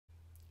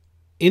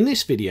In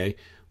this video,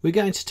 we're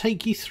going to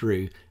take you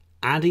through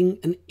adding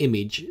an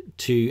image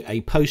to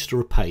a post or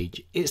a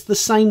page. It's the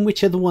same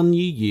whichever one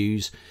you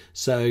use.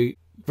 So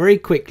very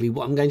quickly,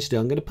 what I'm going to do,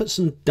 I'm going to put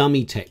some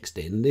dummy text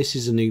in. This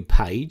is a new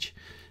page.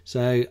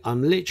 So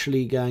I'm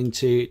literally going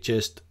to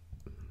just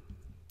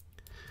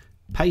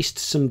paste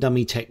some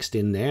dummy text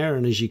in there.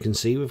 And as you can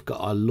see, we've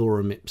got our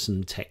Lorem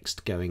Ipsum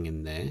text going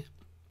in there.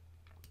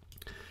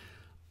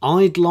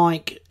 I'd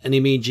like an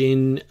image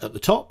in at the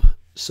top.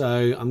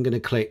 So I'm going to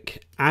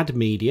click Add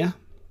Media.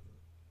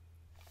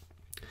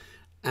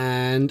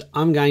 And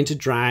I'm going to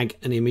drag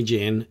an image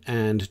in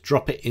and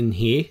drop it in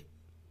here.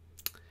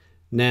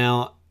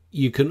 Now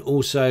you can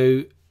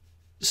also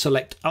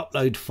select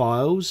upload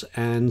files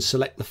and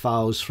select the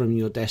files from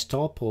your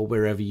desktop or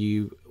wherever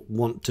you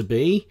want to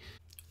be,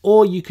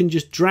 or you can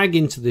just drag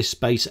into this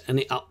space and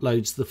it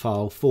uploads the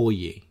file for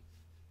you.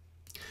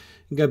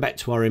 Go back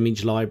to our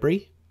image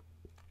library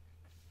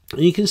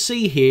and you can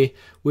see here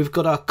we've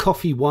got our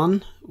coffee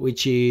one,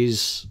 which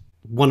is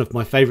one of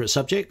my favorite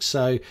subjects.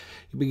 So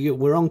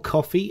we're on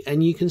coffee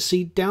and you can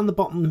see down the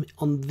bottom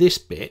on this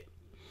bit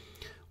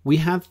we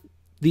have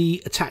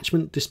the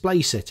attachment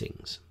display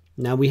settings.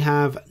 Now we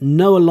have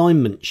no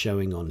alignment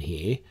showing on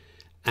here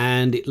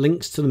and it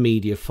links to the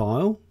media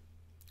file,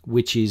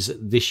 which is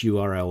this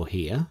URL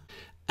here,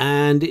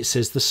 and it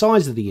says the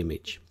size of the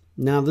image.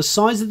 Now the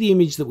size of the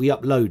image that we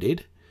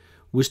uploaded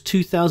was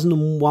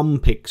 2001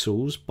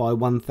 pixels by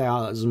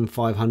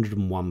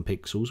 1501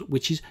 pixels,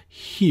 which is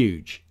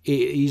huge. It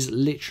is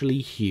literally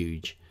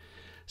huge.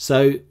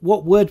 So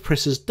what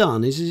WordPress has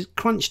done is it's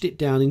crunched it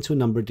down into a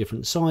number of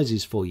different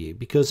sizes for you,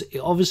 because it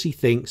obviously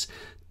thinks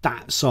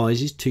that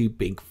size is too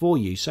big for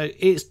you. So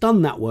it's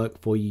done that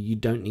work for you. You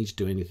don't need to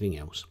do anything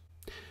else.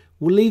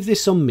 We'll leave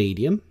this on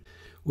medium.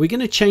 We're going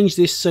to change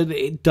this so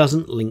that it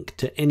doesn't link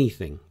to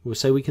anything.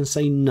 So we can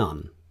say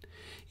none.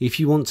 If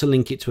you want to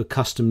link it to a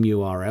custom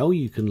URL,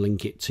 you can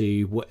link it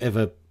to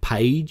whatever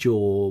page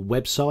or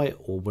website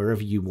or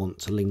wherever you want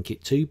to link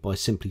it to by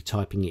simply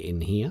typing it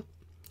in here.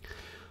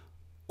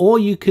 Or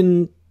you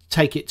can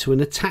take it to an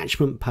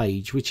attachment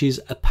page, which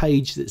is a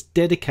page that's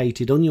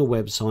dedicated on your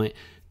website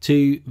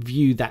to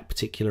view that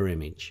particular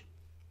image.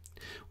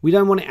 We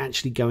don't want it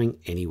actually going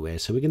anywhere,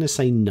 so we're going to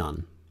say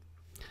none.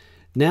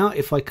 Now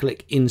if I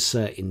click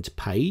Insert into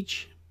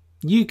Page,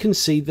 you can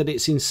see that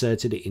it's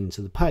inserted it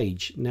into the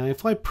page. Now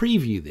if I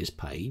preview this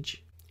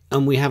page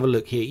and we have a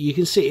look here, you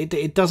can see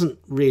it doesn't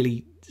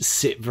really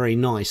sit very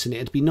nice, and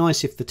it'd be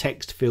nice if the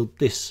text filled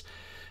this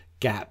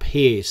gap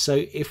here.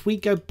 So if we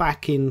go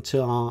back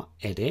into our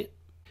edit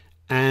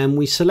and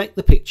we select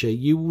the picture,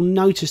 you will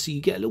notice that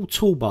you get a little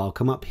toolbar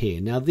come up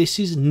here. Now this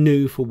is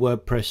new for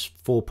WordPress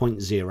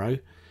 4.0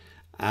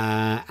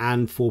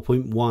 and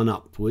 4.1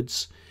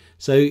 upwards.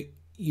 So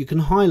you can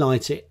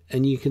highlight it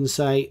and you can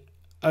say,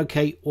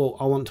 okay, well,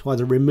 I want to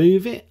either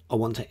remove it, I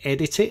want to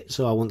edit it,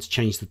 so I want to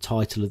change the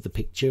title of the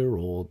picture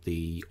or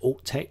the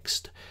alt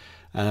text,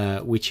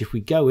 which if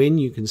we go in,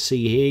 you can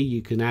see here,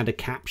 you can add a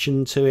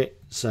caption to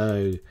it.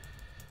 So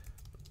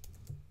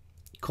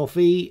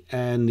coffee,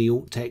 and the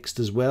alt text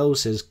as well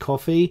says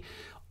coffee.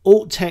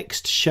 Alt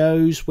text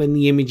shows when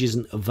the image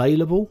isn't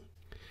available.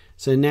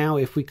 So now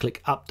if we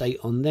click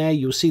update on there,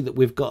 you'll see that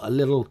we've got a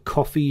little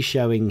coffee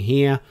showing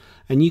here,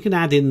 and you can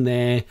add in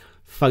there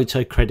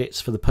photo credits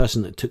for the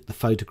person that took the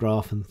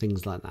photograph and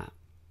things like that.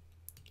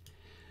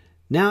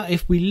 Now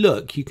if we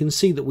look, you can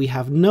see that we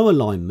have no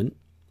alignment,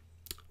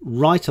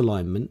 right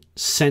alignment,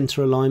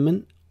 center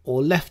alignment,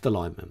 or left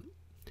alignment.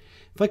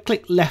 If I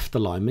click left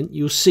alignment,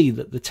 you'll see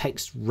that the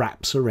text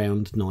wraps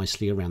around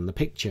nicely around the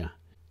picture.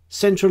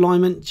 Center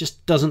alignment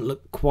just doesn't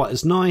look quite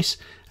as nice,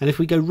 and if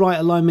we go right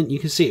alignment, you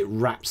can see it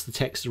wraps the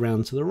text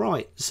around to the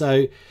right.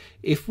 So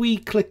if we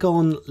click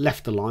on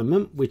left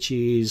alignment, which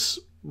is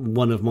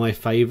one of my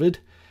favored,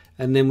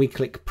 and then we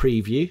click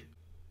preview,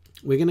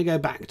 we're going to go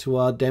back to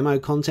our demo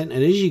content,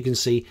 and as you can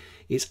see,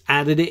 it's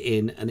added it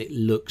in and it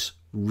looks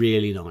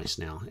really nice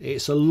now.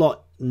 It's a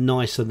lot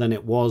nicer than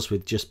it was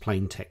with just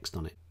plain text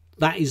on it.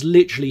 That is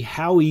literally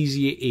how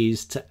easy it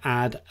is to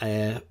add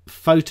a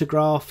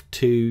photograph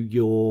to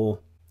your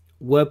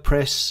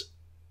WordPress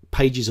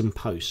pages and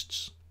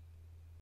posts.